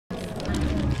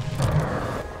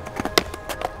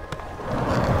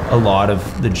A lot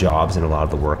of the jobs and a lot of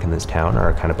the work in this town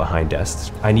are kind of behind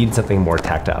desks. I needed something more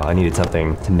tactile. I needed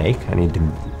something to make. I needed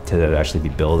to actually be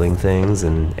building things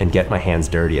and get my hands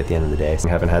dirty at the end of the day. I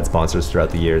haven't had sponsors throughout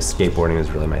the years. Skateboarding is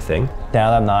really my thing.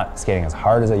 Now that I'm not skating as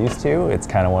hard as I used to, it's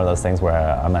kind of one of those things where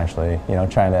I'm actually,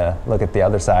 trying to look at the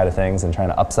other side of things and trying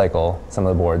to upcycle some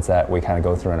of the boards that we kind of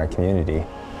go through in our community.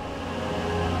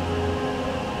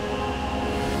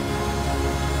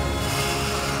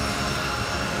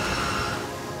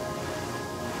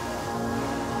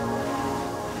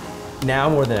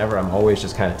 Now more than ever, I'm always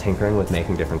just kind of tinkering with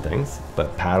making different things,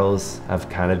 but paddles have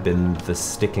kind of been the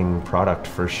sticking product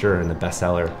for sure and the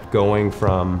bestseller. Going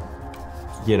from,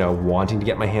 wanting to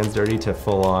get my hands dirty to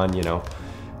full on,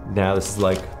 now this is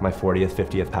like my 40th,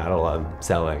 50th paddle I'm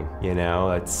selling,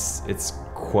 it's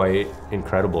quite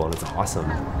incredible and it's awesome.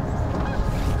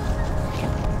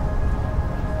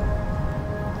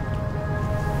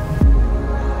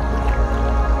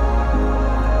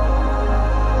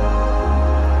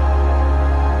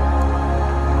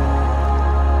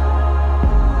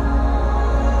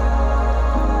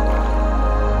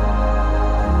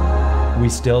 We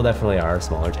still definitely are a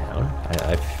smaller town,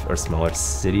 or smaller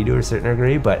city to a certain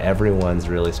degree, but everyone's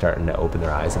really starting to open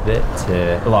their eyes a bit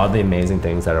to a lot of the amazing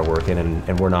things that are working,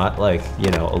 and we're not like,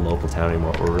 a local town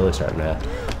anymore. We're really starting to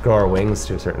grow our wings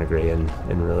to a certain degree and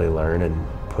really learn and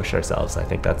push ourselves. I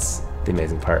think that's the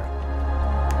amazing part.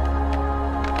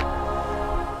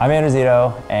 I'm Andrew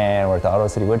Szeto, and we're at the Ottawa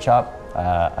City Woodshop.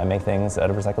 I make things out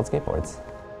of recycled skateboards.